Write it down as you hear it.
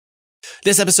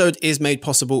This episode is made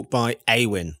possible by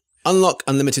Awin. Unlock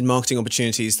unlimited marketing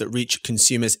opportunities that reach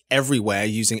consumers everywhere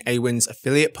using Awin's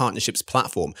affiliate partnerships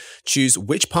platform. Choose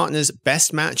which partners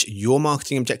best match your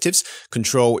marketing objectives,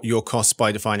 control your costs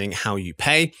by defining how you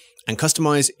pay, and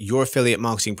customize your affiliate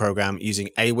marketing program using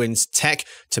Awin's tech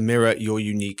to mirror your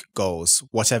unique goals,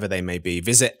 whatever they may be.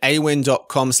 Visit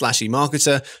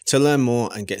awin.com/emarketer to learn more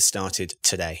and get started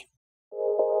today.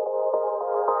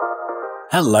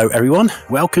 Hello, everyone.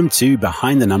 Welcome to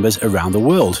Behind the Numbers Around the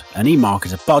World, an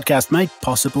eMarketer podcast made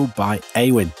possible by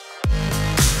Awin.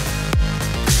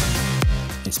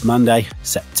 It's Monday,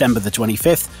 September the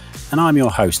 25th, and I'm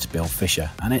your host, Bill Fisher,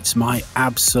 and it's my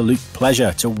absolute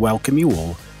pleasure to welcome you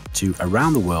all to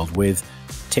Around the World with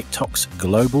TikTok's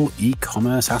global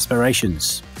e-commerce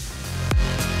aspirations.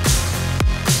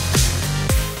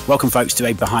 Welcome, folks, to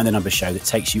a Behind the Numbers show that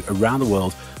takes you around the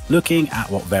world looking at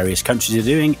what various countries are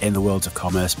doing in the worlds of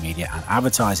commerce, media and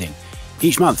advertising.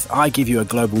 Each month, I give you a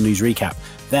global news recap.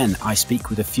 Then I speak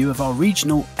with a few of our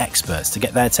regional experts to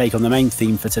get their take on the main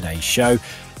theme for today's show,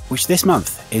 which this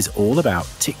month is all about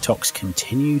TikTok's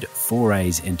continued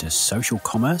forays into social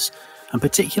commerce and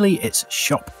particularly its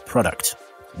shop product.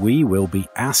 We will be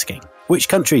asking, which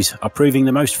countries are proving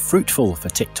the most fruitful for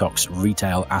TikTok's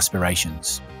retail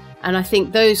aspirations? And I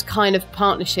think those kind of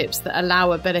partnerships that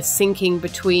allow a better syncing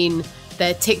between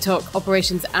their TikTok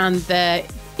operations and their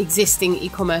existing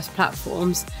e-commerce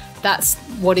platforms, that's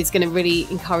what is going to really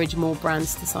encourage more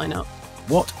brands to sign up.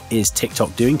 What is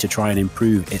TikTok doing to try and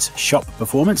improve its shop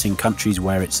performance in countries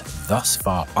where it's thus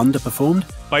far underperformed?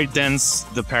 ByteDance,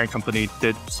 the parent company,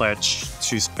 did pledge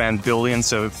to spend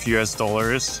billions of US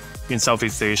dollars in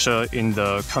Southeast Asia in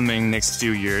the coming next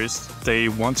few years. They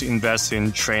want to invest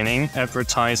in training,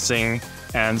 advertising,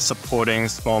 and supporting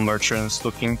small merchants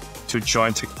looking to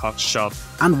join TikTok's shop.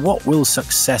 And what will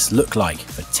success look like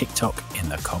for TikTok in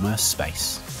the commerce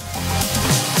space?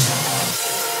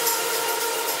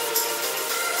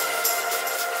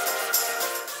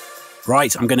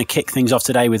 Right, I'm going to kick things off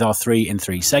today with our 3 in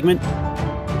 3 segment.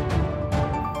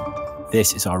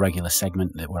 This is our regular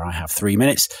segment where I have 3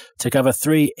 minutes to cover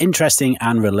 3 interesting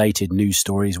and related news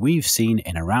stories we've seen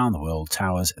in Around the World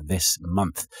Towers this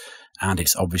month. And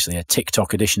it's obviously a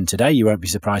TikTok edition today, you won't be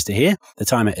surprised to hear. The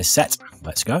timer is set.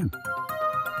 Let's go.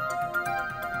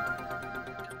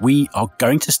 We are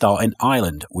going to start in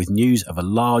Ireland with news of a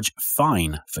large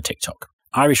fine for TikTok.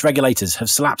 Irish regulators have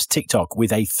slapped TikTok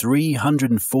with a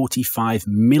 €345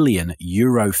 million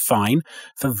fine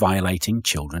for violating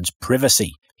children's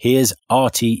privacy. Here's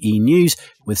RTE News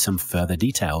with some further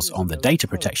details on the Data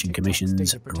Protection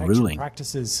Commission's ruling.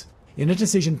 In a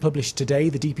decision published today,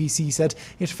 the DPC said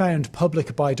it found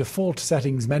public by default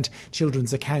settings meant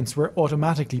children's accounts were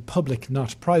automatically public,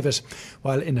 not private,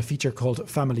 while in a feature called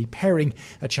family pairing,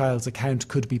 a child's account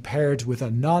could be paired with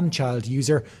a non-child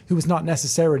user who was not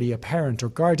necessarily a parent or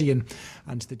guardian.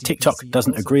 And the TikTok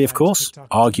doesn't agree, of course,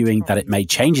 arguing that it made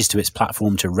changes to its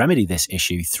platform to remedy this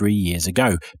issue 3 years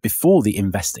ago, before the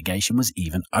investigation was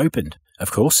even opened.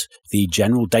 Of course, the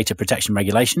General Data Protection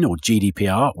Regulation, or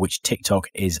GDPR, which TikTok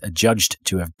is adjudged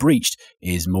to have breached,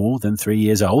 is more than 3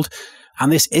 years old.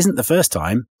 And this isn't the first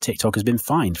time TikTok has been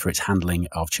fined for its handling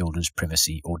of children's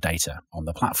privacy or data on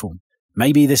the platform.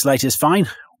 Maybe this latest fine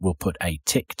will put a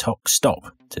TikTok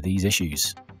stop to these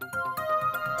issues.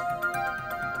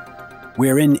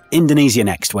 We're in Indonesia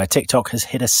next, where TikTok has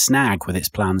hit a snag with its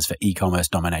plans for e-commerce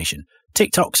domination.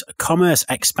 TikTok's commerce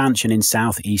expansion in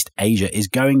Southeast Asia is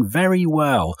going very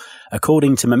well.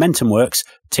 According to Momentum Works,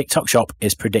 TikTok Shop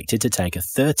is predicted to take a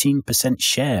 13%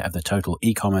 share of the total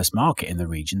e-commerce market in the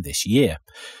region this year.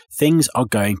 Things are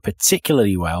going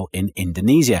particularly well in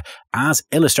Indonesia, as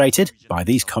illustrated by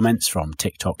these comments from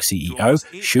TikTok CEO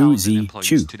Shu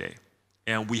Zi-Chu.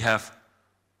 And we have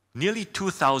nearly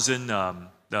 2,000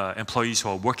 employees who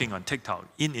are working on TikTok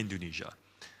in Indonesia.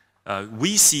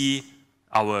 We see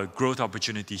our growth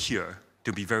opportunity here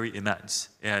to be very immense,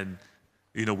 and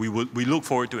we look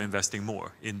forward to investing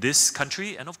more in this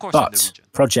country and, of course, in the region.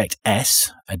 Project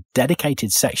S, a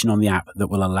dedicated section on the app that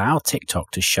will allow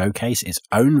TikTok to showcase its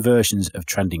own versions of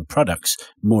trending products,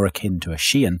 more akin to a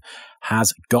Shein,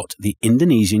 has got the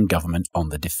Indonesian government on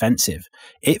the defensive.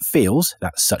 It feels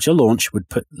that such a launch would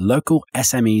put local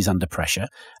SMEs under pressure,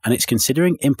 and it's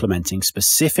considering implementing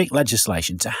specific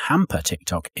legislation to hamper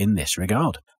TikTok in this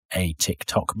regard. A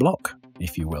TikTok block,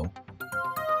 if you will.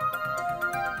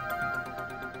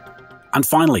 And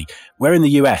finally, we're in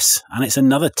the US, and it's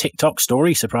another TikTok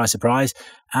story, surprise, surprise,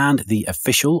 and the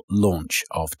official launch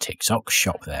of TikTok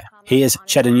Shop there. Here's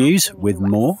Cheddar News with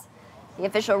more. The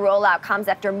official rollout comes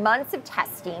after months of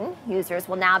testing. Users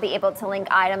will now be able to link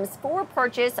items for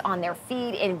purchase on their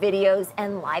feed in videos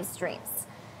and live streams.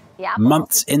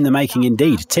 Months in the making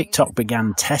indeed. TikTok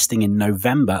began testing in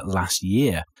November last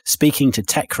year. Speaking to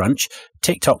TechCrunch,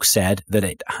 TikTok said that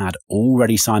it had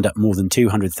already signed up more than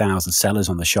 200,000 sellers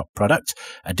on the shop product.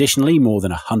 Additionally, more than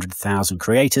 100,000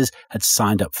 creators had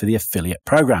signed up for the affiliate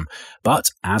program. But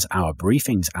as our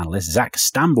briefings analyst Zach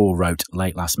Stamball wrote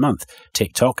late last month,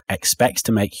 TikTok expects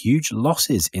to make huge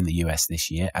losses in the US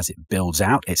this year as it builds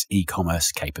out its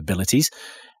e-commerce capabilities.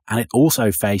 And it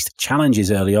also faced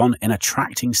challenges early on in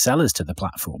attracting sellers to the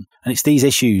platform. And it's these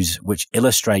issues which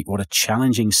illustrate what a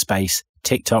challenging space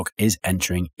TikTok is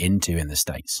entering into in the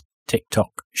States.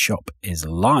 TikTok Shop is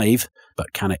live,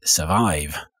 but can it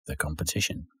survive the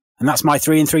competition? And that's my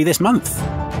 3 in 3 this month.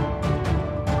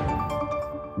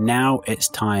 Now it's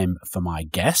time for my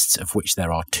guests, of which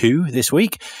there are 2 this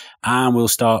week. And we'll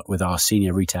start with our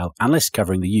senior retail analyst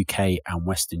covering the UK and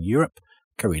Western Europe,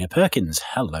 Karina Perkins.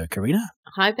 Hello, Karina.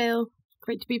 Hi, Bill.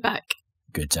 Great to be back.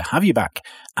 Good to have you back.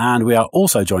 And we are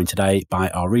also joined today by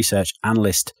our research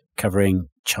analyst covering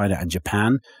China and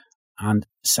Japan and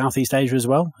Southeast Asia as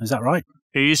well. Is that right?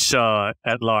 Asia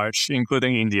at large,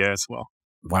 including India as well.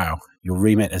 Wow, your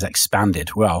remit has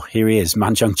expanded. Well, here he is,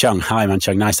 Man-Chung. Hi,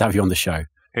 Man-Chung. Nice to have you on the show.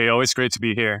 Hey, always great to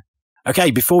be here. Okay,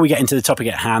 before we get into the topic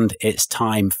at hand, it's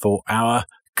time for our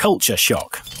culture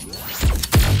shock.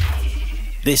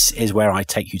 This is where I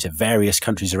take you to various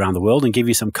countries around the world and give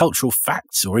you some cultural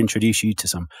facts or introduce you to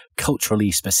some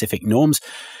culturally specific norms.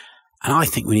 And I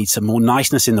think we need some more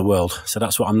niceness in the world. So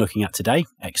that's what I'm looking at today.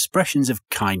 Expressions of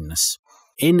kindness.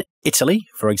 In Italy,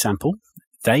 for example,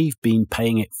 they've been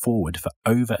paying it forward for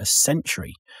over a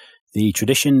century. The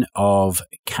tradition of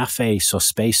caffè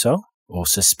sospeso, or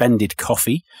suspended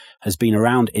coffee, has been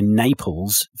around in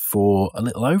Naples for a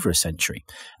little over a century.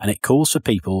 And it calls for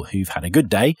people who've had a good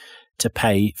day to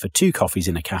pay for 2 coffees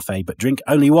in a cafe, but drink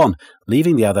only one,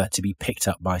 leaving the other to be picked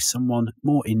up by someone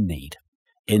more in need.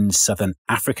 In southern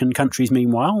African countries,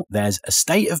 meanwhile, there's a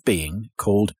state of being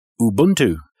called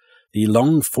Ubuntu. The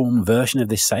long-form version of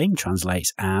this saying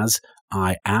translates as,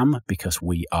 I am because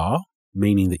we are,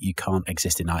 meaning that you can't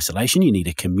exist in isolation. You need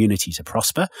a community to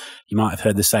prosper. You might have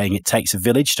heard the saying, it takes a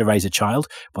village to raise a child.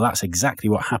 Well, that's exactly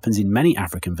what happens in many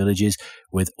African villages,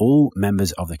 with all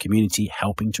members of the community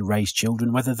helping to raise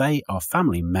children, whether they are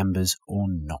family members or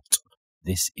not.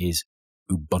 This is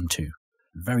Ubuntu.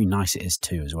 Very nice it is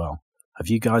too as well. Have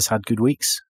you guys had good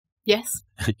weeks? Yes.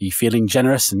 Are you feeling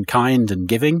generous and kind and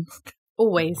giving?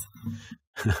 Always.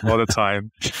 All the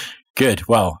time. Good.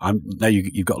 Well, I know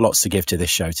you've got lots to give to this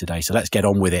show today, so let's get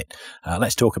on with it.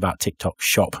 Let's talk about TikTok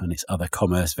Shop and its other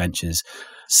commerce ventures.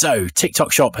 So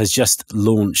TikTok Shop has just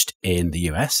launched in the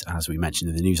US, as we mentioned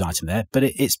in the news item there, but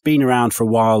it's been around for a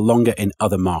while longer in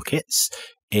other markets.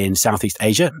 In Southeast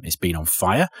Asia, it's been on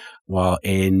fire, while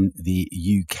in the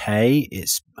UK,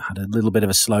 it's had a little bit of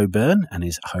a slow burn and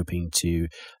is hoping to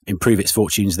improve its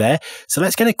fortunes there. So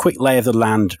let's get a quick lay of the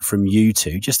land from you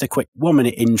two. Just a quick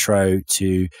 1-minute intro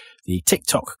to the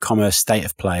TikTok commerce state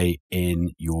of play in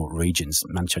your regions.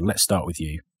 Man-Chung, let's start with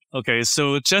you. Okay,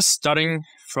 so just starting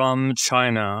from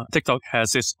China, TikTok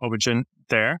has its origin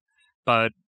there,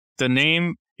 but the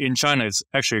name in China is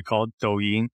actually called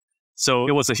Douyin. So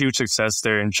it was a huge success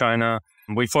there in China.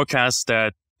 We forecast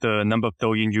that the number of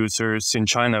Douyin users in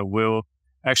China will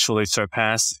actually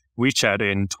surpass WeChat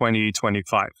in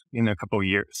 2025 in a couple of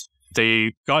years.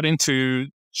 They got into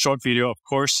short video, of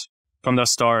course, from the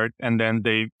start, and then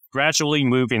they gradually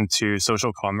moved into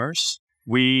social commerce.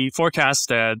 We forecast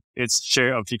that its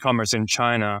share of e-commerce in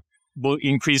China will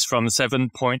increase from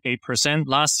 7.8%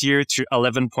 last year to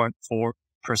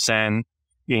 11.4%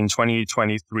 in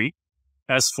 2023.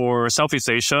 As for Southeast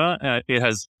Asia, it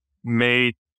has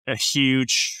made a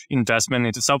huge investment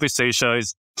into Southeast Asia,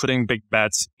 is putting big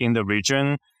bets in the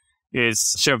region.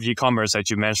 Its share of e-commerce, as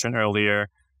you mentioned earlier,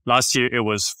 last year it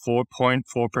was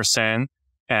 4.4%,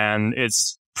 and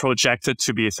it's projected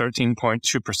to be 13.2%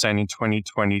 in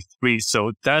 2023.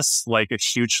 So that's like a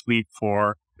huge leap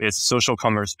for its social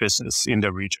commerce business in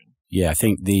the region. Yeah, I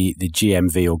think the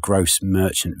GMV or gross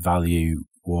merchant value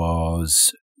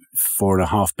was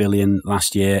 4.5 billion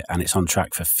last year, and it's on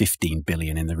track for 15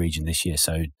 billion in the region this year.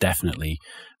 So definitely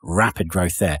rapid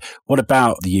growth there. What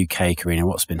about the UK, Karina?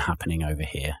 What's been happening over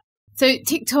here? So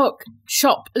TikTok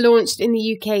Shop launched in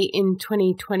the UK in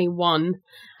 2021.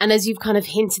 And as you've kind of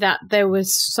hinted at, there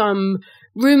was some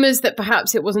rumours that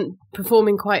perhaps it wasn't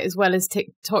performing quite as well as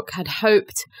TikTok had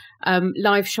hoped.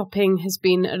 Live shopping has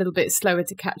been a little bit slower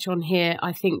to catch on here,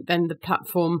 I think, than the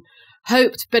platform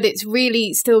hoped, but it's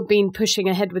really still been pushing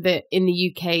ahead with it in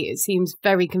the UK. It seems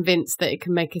very convinced that it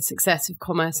can make a success of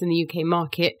commerce in the UK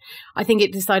market. I think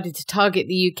it decided to target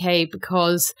the UK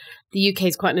because the UK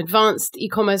is quite an advanced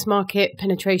e-commerce market.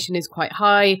 Penetration is quite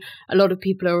high. A lot of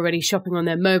people are already shopping on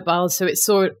their mobiles, so it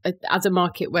saw it as a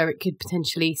market where it could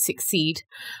potentially succeed.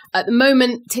 At the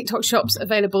moment, TikTok Shop's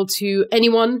available to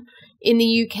anyone in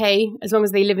the UK, as long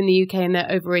as they live in the UK and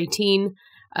they're over 18.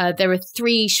 There are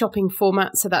 3 shopping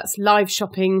formats, so that's live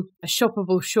shopping, a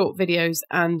shoppable short videos,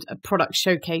 and a product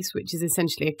showcase, which is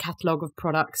essentially a catalogue of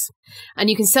products. And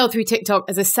you can sell through TikTok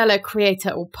as a seller, creator,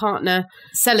 or partner.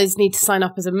 Sellers need to sign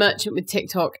up as a merchant with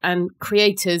TikTok, and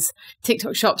creators,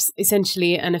 TikTok Shop's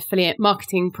essentially an affiliate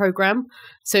marketing program.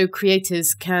 So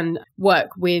creators can work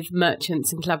with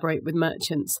merchants and collaborate with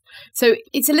merchants. So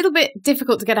it's a little bit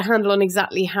difficult to get a handle on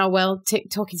exactly how well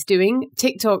TikTok is doing.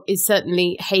 TikTok is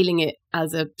certainly hailing it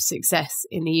as a success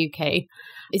in the UK.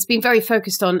 It's been very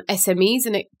focused on SMEs,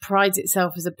 and it prides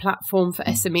itself as a platform for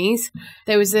SMEs.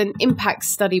 There was an impact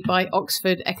study by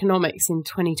Oxford Economics in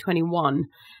 2021,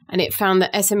 and it found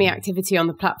that SME activity on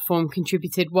the platform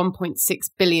contributed 1.6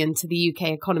 billion to the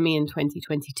UK economy in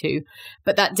 2022.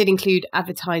 But that did include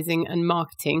advertising and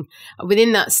marketing.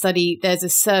 Within that study, there's a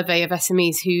survey of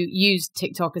SMEs who used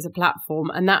TikTok as a platform,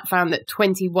 and that found that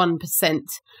 21%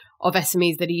 of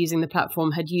SMEs that are using the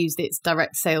platform had used its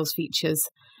direct sales features.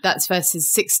 That's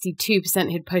versus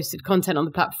 62% who'd posted content on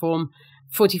the platform,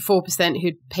 44%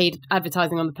 who'd paid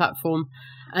advertising on the platform,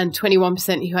 and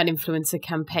 21% who had influencer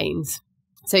campaigns.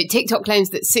 So TikTok claims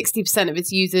that 60% of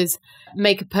its users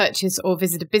make a purchase or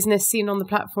visit a business seen on the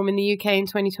platform in the UK in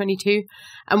 2022.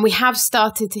 And we have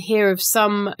started to hear of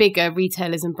some bigger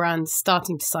retailers and brands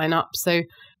starting to sign up. So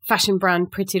fashion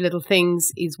brand Pretty Little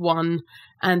Things is one,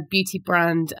 and beauty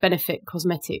brand Benefit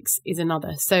Cosmetics is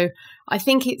another. So I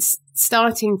think it's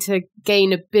starting to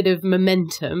gain a bit of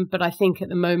momentum, but I think at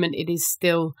the moment it is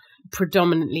still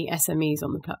predominantly SMEs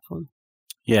on the platform.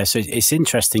 Yeah, so it's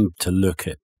interesting to look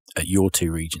at your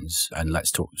 2 regions, and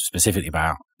let's talk specifically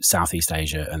about Southeast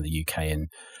Asia and the UK and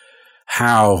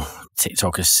how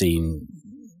TikTok has seen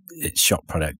its shop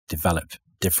product develop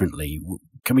differently.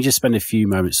 Can we just spend a few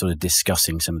moments sort of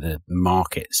discussing some of the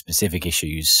market-specific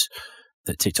issues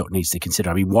that TikTok needs to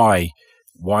consider? I mean, why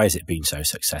has it been so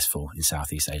successful in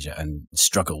Southeast Asia and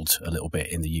struggled a little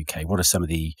bit in the UK? What are some of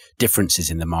the differences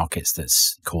in the markets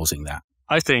that's causing that?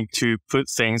 I think to put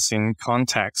things in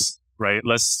context, right,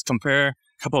 let's compare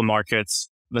a couple of markets,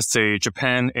 let's say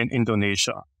Japan and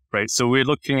Indonesia, right? So we're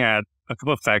looking at a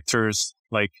couple of factors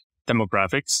like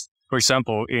demographics. For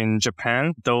example, in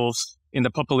Japan, those in the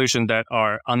population that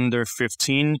are under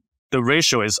 15, the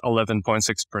ratio is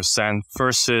 11.6%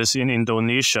 versus in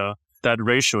Indonesia, that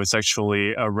ratio is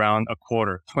actually around a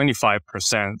quarter,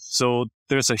 25%. So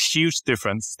there's a huge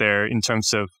difference there in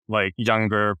terms of like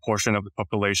younger portion of the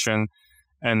population.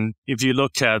 And if you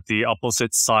look at the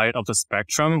opposite side of the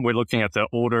spectrum, we're looking at the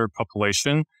older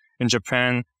population. In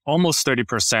Japan, almost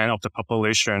 30% of the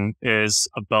population is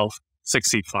above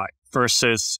 65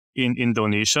 versus in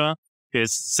Indonesia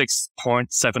is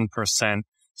 6.7%.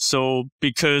 So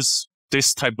because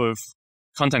this type of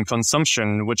content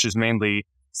consumption, which is mainly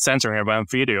centering around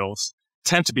videos,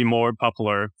 tend to be more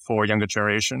popular for younger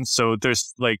generations. So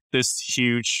there's like this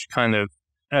huge kind of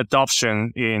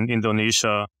adoption in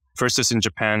Indonesia versus in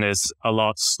Japan is a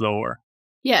lot slower.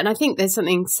 Yeah, and I think there's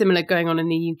something similar going on in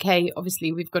the UK.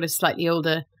 Obviously, we've got a slightly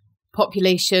older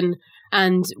population,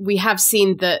 and we have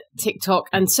seen that TikTok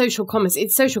and social commerce,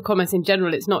 it's social commerce in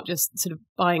general, it's not just sort of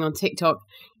buying on TikTok,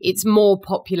 it's more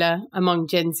popular among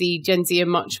Gen Z. Gen Z are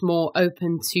much more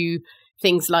open to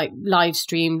things like live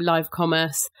stream, live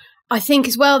commerce. I think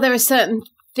as well, there are certain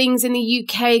things in the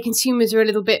UK, consumers are a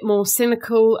little bit more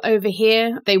cynical over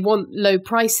here. They want low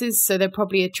prices, so they're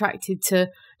probably attracted to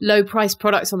low price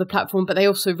products on the platform, but they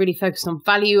also really focus on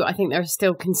value. I think there are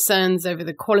still concerns over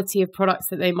the quality of products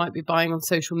that they might be buying on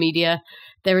social media.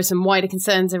 There are some wider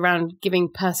concerns around giving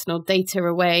personal data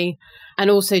away, and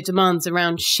also demands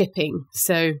around shipping.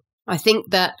 So I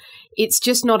think that it's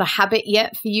just not a habit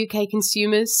yet for UK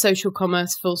consumers, social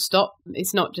commerce full stop.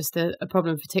 It's not just a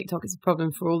problem for TikTok, it's a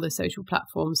problem for all the social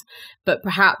platforms. But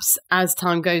perhaps as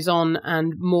time goes on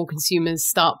and more consumers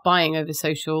start buying over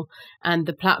social and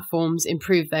the platforms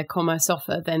improve their commerce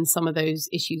offer, then some of those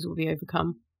issues will be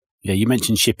overcome. Yeah, you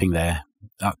mentioned shipping there.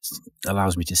 That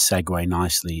allows me to segue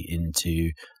nicely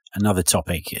into another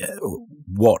topic.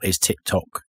 What is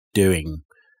TikTok doing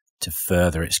to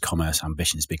further its commerce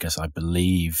ambitions? Because I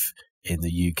believe in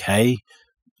the UK,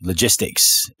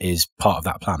 logistics is part of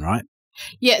that plan, right?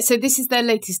 Yeah, so this is their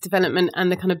latest development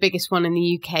and the kind of biggest one in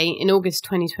the UK. In August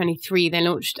 2023, they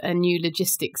launched a new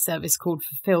logistics service called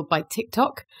Fulfilled by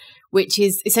TikTok, which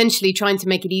is essentially trying to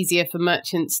make it easier for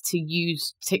merchants to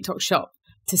use TikTok Shop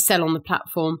to sell on the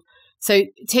platform. So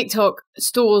TikTok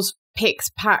stores, picks,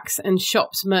 packs, and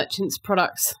shops merchants'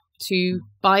 products to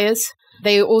buyers.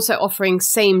 They are also offering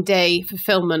same-day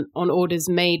fulfillment on orders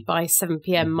made by 7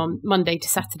 p.m. Monday to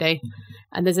Saturday.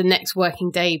 And there's a next working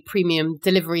day premium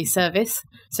delivery service.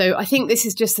 So I think this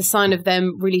is just a sign of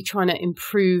them really trying to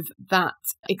improve that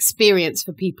experience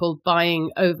for people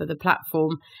buying over the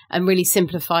platform and really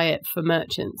simplify it for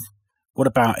merchants. What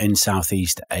about in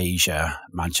Southeast Asia,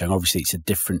 Man-Chung? Obviously, it's a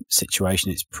different situation.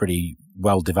 It's pretty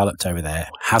well developed over there.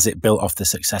 Has it built off the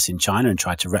success in China and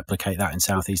tried to replicate that in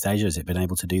Southeast Asia? Has it been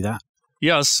able to do that?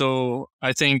 Yeah, so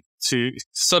I think to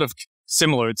sort of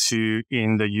similar to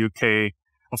in the UK,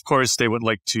 of course, they would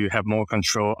like to have more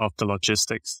control of the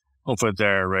logistics over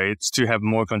there, right? To have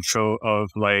more control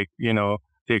of the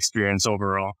experience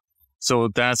overall. So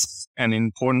that's an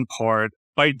important part.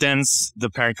 ByteDance, the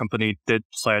parent company, did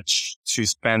pledge to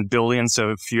spend billions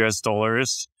of US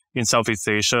dollars in Southeast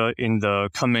Asia in the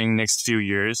coming next few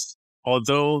years.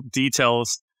 Although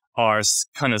details are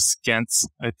kind of scant,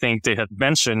 I think they had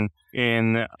mentioned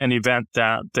in an event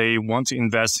that they want to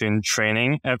invest in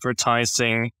training,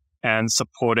 advertising, and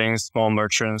supporting small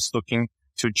merchants looking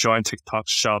to join TikTok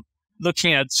Shop.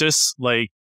 Looking at just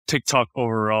TikTok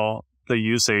overall, the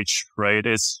usage, right,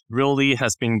 it's really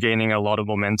has been gaining a lot of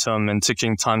momentum and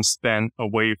taking time spent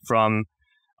away from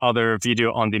other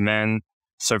video on demand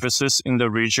services in the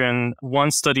region.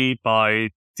 One study by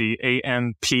the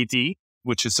AMPD,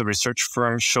 which is a research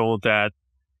firm, showed that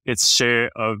its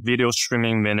share of video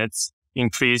streaming minutes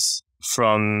increased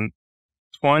from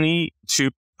 22%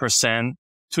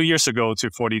 2 years ago to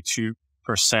 42%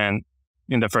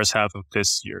 in the first half of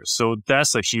this year. So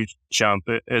that's a huge jump.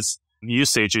 Its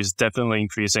usage is definitely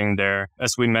increasing there.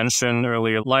 As we mentioned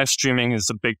earlier, live streaming is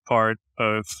a big part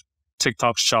of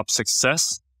TikTok Shop's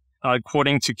success.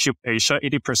 According to Cube Asia,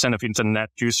 80% of internet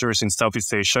users in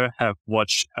Southeast Asia have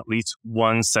watched at least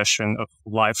one session of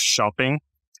live shopping.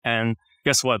 And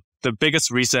guess what? The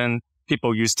biggest reason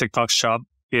people use TikTok Shop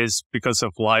is because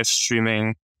of live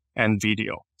streaming and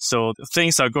video. So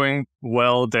things are going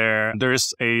well there.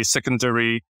 There's a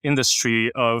secondary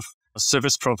industry of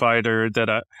service provider that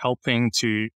are helping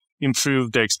to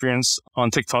improve the experience on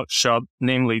TikTok Shop,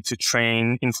 namely to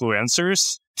train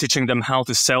influencers, teaching them how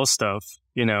to sell stuff,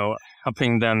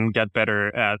 helping them get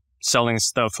better at selling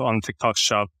stuff on TikTok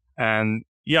Shop. And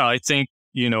yeah, I think,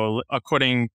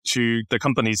 according to the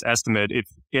company's estimate, if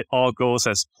it all goes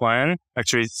as planned,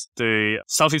 actually the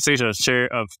Southeast Asia share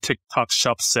of TikTok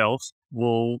Shop sales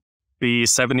will be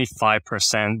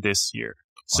 75% this year.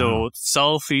 Wow. So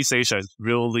Southeast Asia is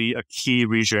really a key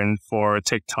region for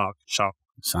TikTok Shop.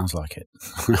 Sounds like it.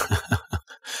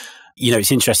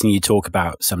 It's interesting you talk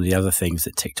about some of the other things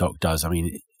that TikTok does. I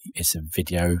mean, it's a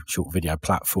short video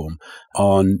platform.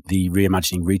 On the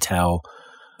Reimagining Retail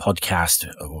podcast,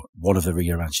 or one of the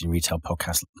Reimagining Retail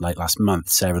podcasts late last month,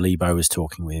 Sarah Lebo was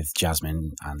talking with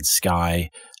Jasmine and Sky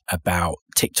about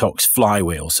TikTok's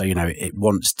flywheel. So, it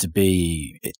wants to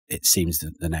be, it seems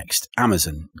the next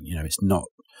Amazon. It's not.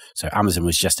 So Amazon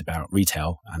was just about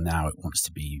retail, and now it wants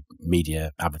to be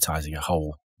media, advertising, a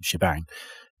whole shebang.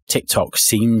 TikTok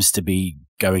seems to be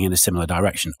going in a similar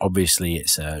direction. Obviously,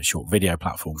 it's a short video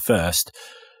platform first.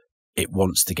 It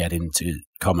wants to get into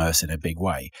commerce in a big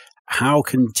way. How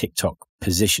can TikTok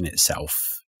position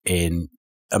itself in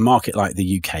a market like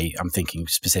the UK? I'm thinking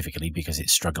specifically because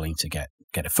it's struggling to get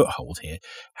a foothold here.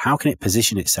 How can it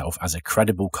position itself as a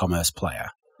credible commerce player?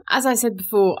 As I said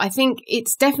before, I think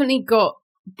it's definitely got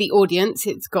the audience,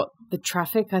 it's got the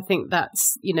traffic. I think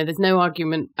that's, there's no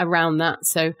argument around that.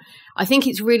 So I think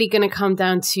it's really going to come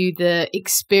down to the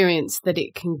experience that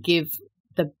it can give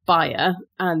the buyer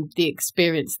and the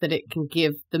experience that it can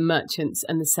give the merchants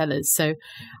and the sellers. So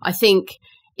I think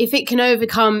if it can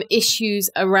overcome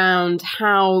issues around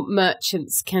how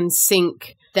merchants can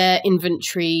sync their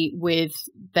inventory with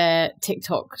their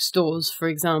TikTok stores, for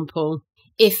example,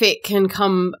 if it can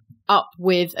come up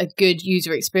with a good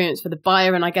user experience for the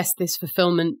buyer, and I guess this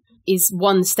fulfillment is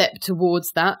one step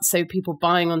towards that. So people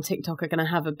buying on TikTok are going to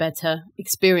have a better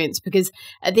experience, because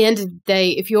at the end of the day,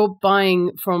 if you're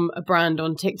buying from a brand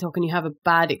on TikTok and you have a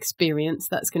bad experience,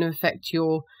 that's going to affect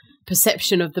your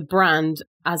perception of the brand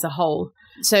as a whole.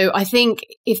 So I think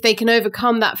if they can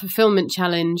overcome that fulfillment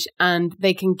challenge and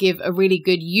they can give a really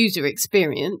good user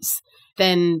experience,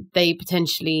 then they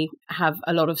potentially have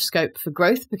a lot of scope for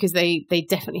growth, because they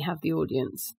definitely have the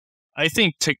audience. I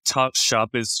think TikTok Shop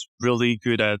is really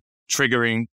good at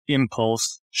triggering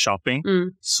impulse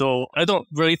shopping. So I don't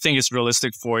really think it's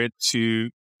realistic for it to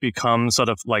become sort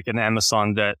of like an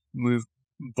Amazon that move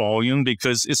volume,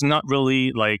 because it's not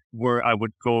really like where I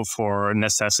would go for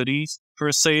necessities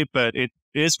per se, but it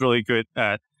is really good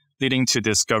at leading to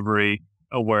discovery,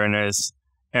 awareness,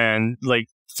 and like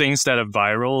things that are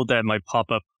viral that might pop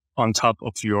up on top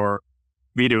of your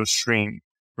video stream,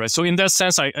 right? So in that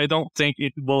sense, I don't think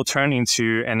it will turn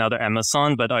into another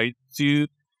Amazon, but I do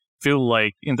feel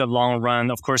like in the long run,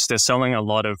 of course, they're selling a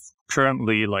lot of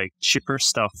currently like cheaper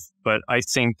stuff, but I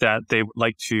think that they would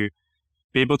like to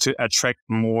be able to attract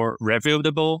more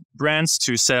reputable brands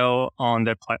to sell on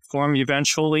their platform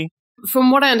eventually.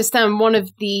 From what I understand,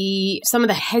 some of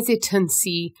the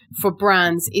hesitancy for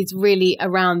brands is really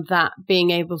around that,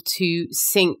 being able to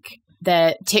sync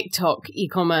their TikTok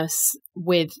e-commerce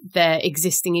with their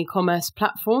existing e-commerce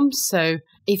platforms. So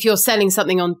if you're selling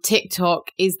something on TikTok,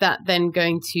 is that then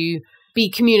going to be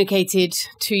communicated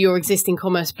to your existing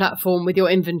commerce platform with your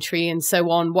inventory and so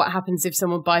on? What happens if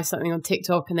someone buys something on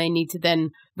TikTok and they need to then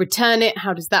return it?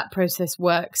 How does that process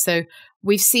work? So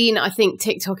we've seen, I think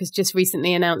TikTok has just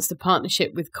recently announced a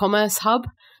partnership with Commerce Hub.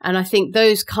 And I think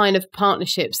those kind of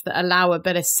partnerships that allow a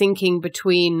better syncing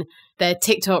between their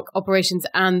TikTok operations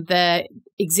and their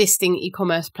existing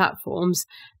e-commerce platforms,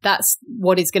 that's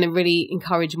what is going to really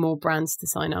encourage more brands to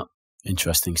sign up.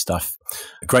 Interesting stuff.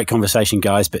 Great conversation,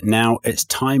 guys. But now it's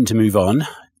time to move on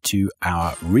to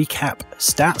our recap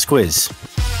stats quiz.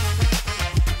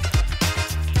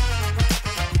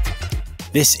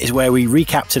 This is where we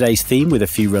recap today's theme with a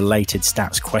few related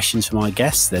stats questions for my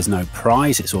guests. There's no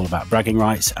prize. It's all about bragging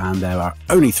rights. And there are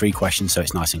only 3 questions, so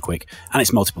it's nice and quick. And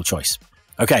it's multiple choice.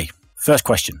 Okay, first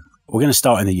question. We're going to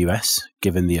start in the US,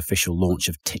 given the official launch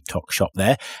of TikTok Shop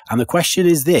there. And the question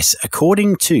is this.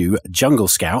 According to Jungle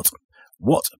Scout,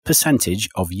 what percentage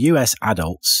of US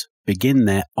adults begin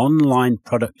their online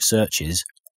product searches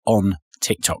on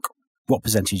TikTok? What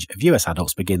percentage of US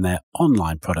adults begin their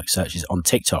online product searches on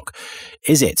TikTok?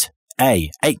 Is it A,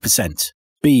 8%,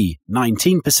 B,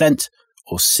 19%,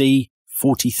 or C,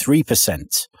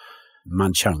 43%?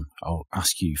 Man-Chung, I'll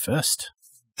ask you first.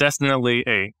 Definitely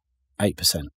A.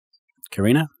 8%.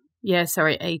 Karina? Yeah,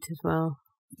 sorry, 8 as well.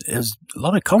 There's a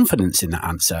lot of confidence in that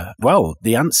answer. Well,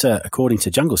 the answer, according to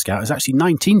Jungle Scout, is actually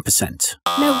 19%.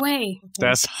 No way.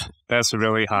 That's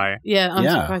really high. Yeah, I'm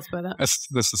surprised by that. That's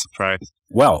a surprise.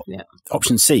 Well,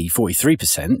 option C,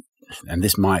 43%, and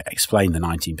this might explain the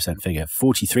 19% figure.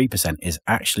 43% is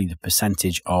actually the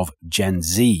percentage of Gen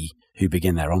Z who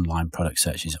begin their online product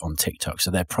searches on TikTok. So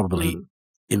they're probably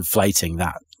inflating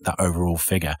that overall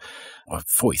figure. Well,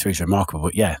 43 is remarkable,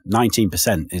 but yeah,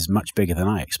 19% is much bigger than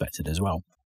I expected as well.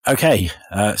 Okay,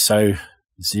 so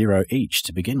 0 each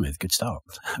to begin with. Good start.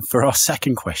 For our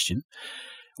second question,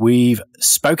 we've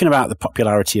spoken about the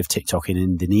popularity of TikTok in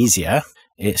Indonesia.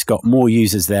 It's got more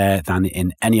users there than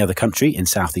in any other country in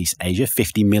Southeast Asia,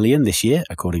 50 million this year,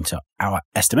 according to our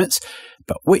estimates.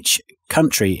 But which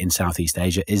country in Southeast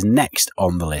Asia is next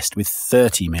on the list with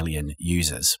 30 million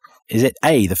users? Is it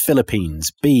A, the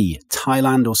Philippines, B,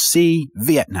 Thailand, or C,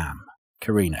 Vietnam?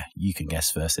 Karina, you can guess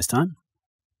first this time.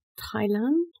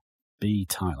 Thailand? B,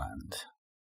 Thailand.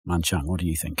 Man-Chung, what do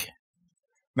you think?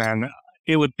 Man,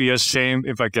 it would be a shame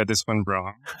if I get this one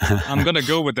wrong. I'm going to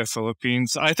go with the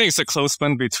Philippines. I think it's a close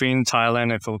one between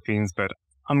Thailand and Philippines, but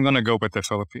I'm going to go with the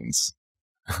Philippines.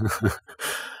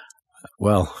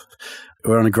 Well,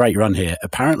 we're on a great run here.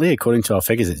 Apparently, according to our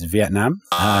figures, it's Vietnam.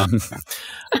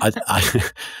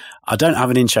 I don't have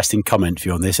an interesting comment for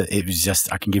you on this. It was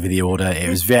just, I can give you the order. It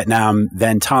was Vietnam,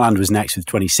 then Thailand was next with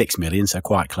 26 million, so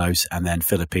quite close. And then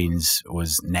Philippines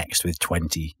was next with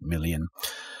 20 million.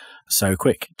 So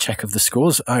quick check of the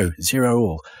scores. 0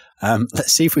 all.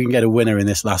 Let's see if we can get a winner in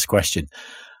this last question.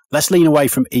 Let's lean away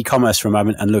from e-commerce for a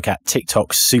moment and look at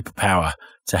TikTok's superpower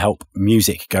to help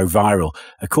music go viral.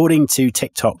 According to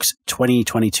TikTok's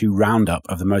 2022 roundup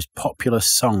of the most popular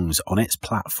songs on its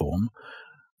platform,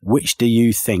 which do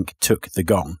you think took the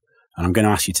gong? And I'm going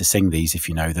to ask you to sing these if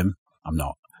you know them. I'm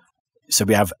not. So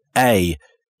we have A,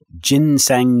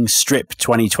 Ginseng Strip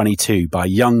 2022 by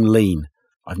Young Lean.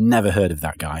 I've never heard of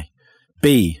that guy.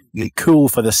 B, Cool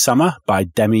for the Summer by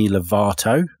Demi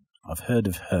Lovato. I've heard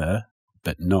of her,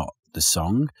 but not the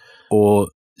song. Or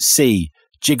C,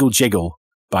 Jiggle Jiggle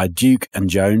by Duke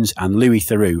and Jones and Louis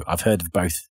Theroux. I've heard of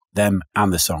both them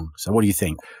and the song. So what do you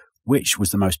think? Which was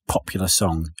the most popular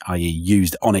song, i.e.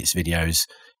 used on its videos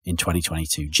in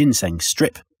 2022? Ginseng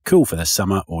Strip, Cool for the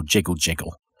Summer, or Jiggle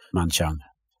Jiggle? Man-Chung,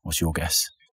 what's your guess?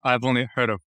 I've only heard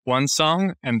of one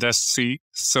song, and that's C.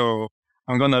 So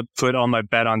I'm going to put all my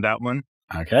bet on that one.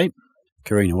 Okay.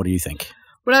 Karina, what do you think?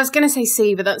 Well, I was going to say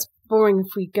C, but that's boring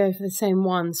if we go for the same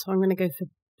one, so I'm going to go for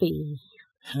B.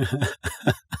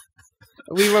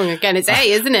 Are we wrong again? It's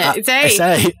A, isn't it? It's A. It's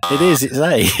A. It is. It's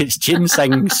A. It's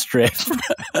ginseng strip.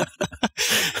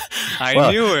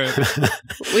 I knew it.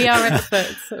 We are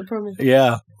experts, I promise.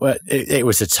 Yeah. Well, it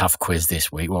was a tough quiz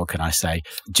this week. What can I say?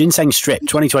 Ginseng Strip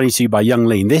 2022 by Young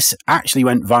Lean. This actually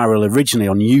went viral originally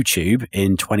on YouTube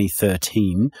in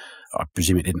 2013. I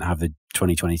presume it didn't have the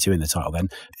 2022 in the title then.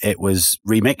 It was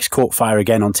remixed, caught fire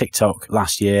again on TikTok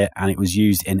last year, and it was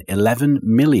used in 11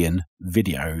 million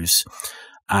videos.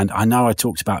 And I know I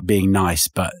talked about being nice,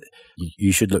 but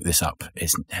you should look this up.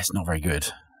 It's not very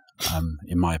good,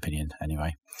 in my opinion,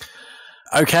 anyway.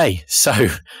 Okay, so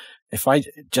if I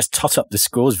just tot up the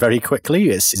scores very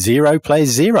quickly, it's 0 plays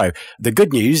 0. The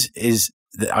good news is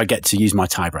that I get to use my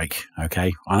tiebreak,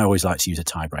 okay? I always like to use a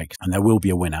tiebreak, and there will be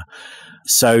a winner.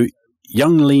 So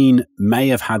Young Lean may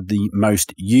have had the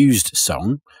most used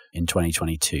song in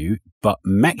 2022, but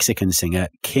Mexican singer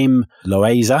Kim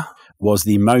Loaiza was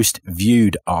the most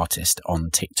viewed artist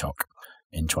on TikTok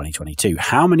in 2022.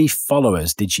 How many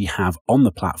followers did she have on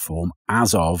the platform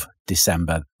as of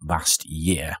December last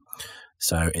year?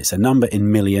 So it's a number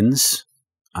in millions,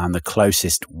 and the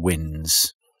closest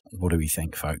wins. What do we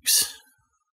think, folks?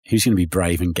 Who's going to be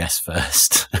brave and guess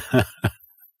first?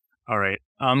 All right.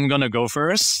 I'm going to go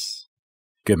first.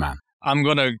 Good man. I'm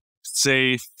going to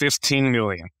say 15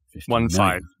 million. 15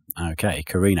 million. Okay.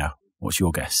 Karina, what's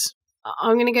your guess?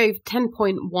 I'm going to go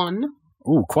 10.1.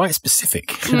 Oh, quite specific.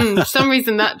 For some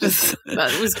reason, that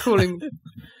was calling.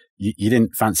 You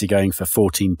didn't fancy going for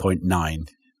 14.9?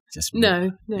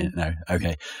 No.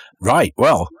 Okay. Right.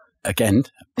 Well, again,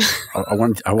 I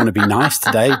want to be nice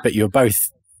today, but you're both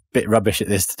a bit rubbish at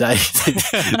this today.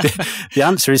 The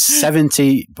answer is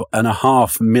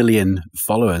 70.5 million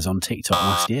followers on TikTok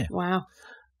last year. Wow.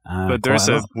 But there's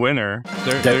a winner.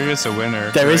 There is a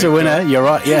winner. There is a winner. You're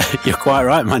right. Yeah, you're quite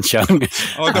right, Man-Chung.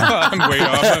 Oh, no, I'm way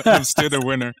off. I'm still the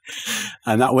winner.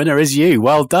 And that winner is you.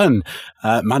 Well done.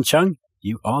 Man-Chung,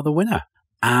 you are the winner.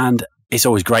 And it's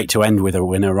always great to end with a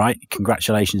winner, right?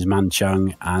 Congratulations,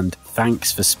 Man-Chung. And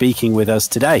thanks for speaking with us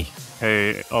today.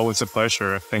 Hey, always a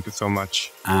pleasure. Thank you so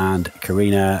much. And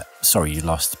Karina, sorry you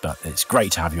lost, but it's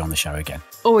great to have you on the show again.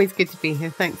 Always good to be here.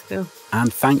 Thanks, Bill.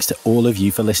 And thanks to all of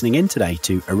you for listening in today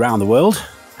to Around the World,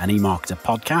 an eMarketer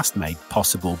podcast made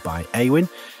possible by Awin.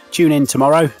 Tune in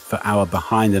tomorrow for our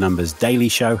Behind the Numbers daily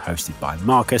show hosted by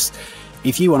Marcus.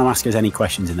 If you want to ask us any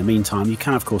questions in the meantime, you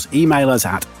can, of course, email us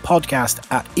at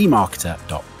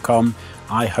podcast@emarketer.com.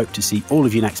 I hope to see all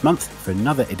of you next month for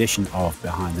another edition of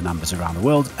Behind the Numbers Around the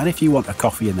World. And if you want a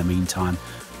coffee in the meantime,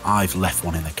 I've left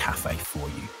one in the cafe for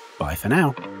you. Bye for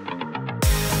now.